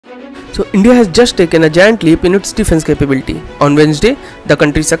So India has just taken a giant leap in its defense capability. On Wednesday, the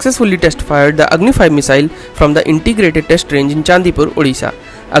country successfully test-fired the Agni-5 missile from the integrated test range in Chandipur, Odisha.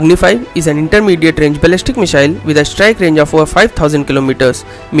 Agni-5 is an intermediate-range ballistic missile with a strike range of over 5,000 kilometers,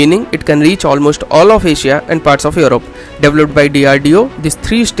 meaning it can reach almost all of Asia and parts of Europe. Developed by DRDO, this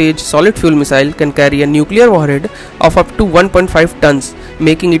three-stage solid-fuel missile can carry a nuclear warhead of up to 1.5 tons,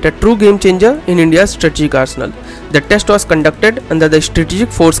 making it a true game-changer in India's strategic arsenal. The test was conducted under the Strategic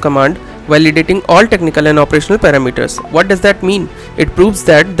Force Command, validating all technical and operational parameters. What does that mean? It proves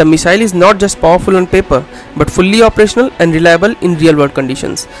that the missile is not just powerful on paper, but fully operational and reliable in real-world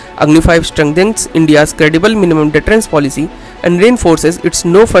conditions. Agni-5 strengthens India's credible minimum deterrence policy and reinforces its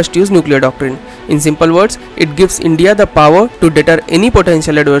no first-use nuclear doctrine. In simple words, it gives India the power to deter any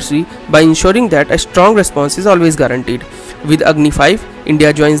potential adversary by ensuring that a strong response is always guaranteed. With Agni-5,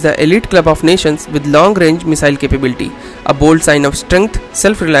 India joins the elite club of nations with long-range missile capability, a bold sign of strength,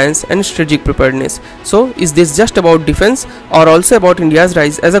 self-reliance and strategic preparedness. So, is this just about defense or also about India's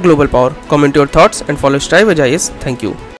rise as a global power? Comment your thoughts and follow Strive Ajay's. Thank you.